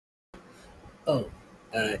Oh,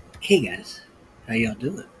 hey guys, how y'all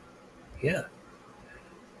doing? Yeah,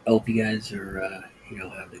 I hope you guys are,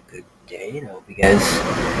 having a good day, and I hope you guys,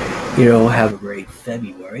 have a great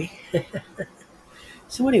February.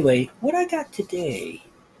 So anyway, what I got today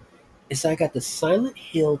is I got the Silent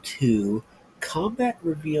Hill 2 Combat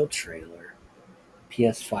Reveal trailer,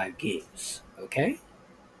 PS5 games. Okay,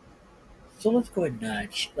 so let's go ahead and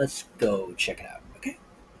let's go check it out. Okay,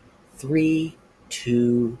 three,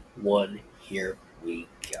 two, one, here we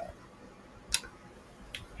go.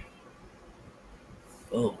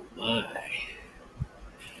 Oh my.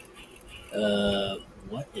 Uh,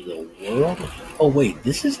 what in the world? Oh wait,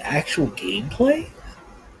 this is actual gameplay?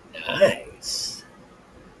 Nice.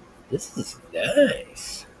 This is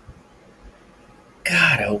nice.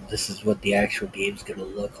 God, I hope this is what the actual game's gonna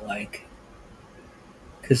look like.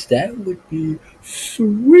 Cause that would be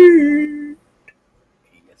sweet.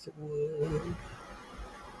 Yes, it would.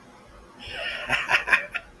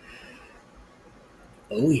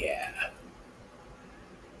 Oh yeah.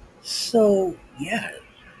 So yeah,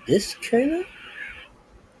 this trailer,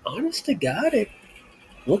 honest to God, it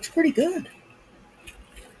looks pretty good.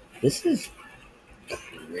 This is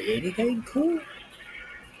pretty dang cool.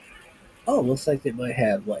 Oh, looks like they might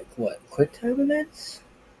have like what, quick time events?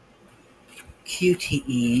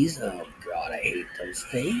 QTEs. Oh god, I hate those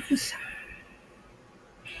things.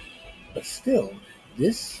 But still,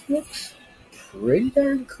 this looks pretty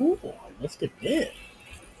darn cool. I must admit.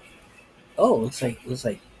 Oh, looks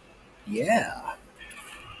like yeah.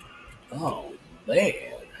 Oh man,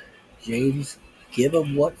 James, give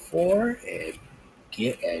them what for, and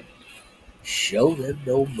get and show them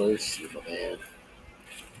no mercy, my man.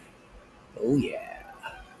 Oh yeah.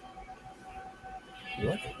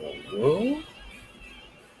 What in the world?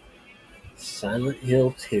 Silent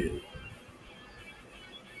Hill 2.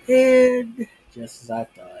 And just as I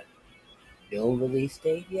thought, no release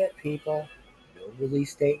date yet, people. No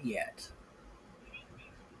release date yet.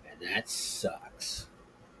 And that sucks.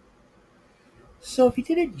 So if you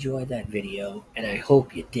did enjoy that video, and I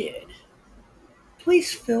hope you did,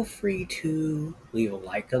 please feel free to leave a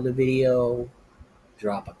like on the video,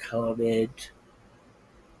 drop a comment,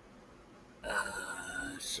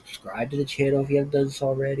 subscribe to the channel if you haven't done so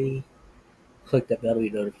already, click that bell to be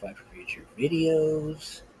notified for future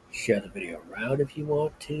videos, share the video around if you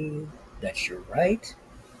want to. That's your right.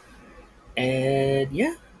 And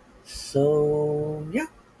yeah, so yeah,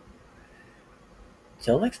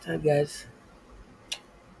 till next time, guys.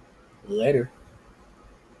 Later.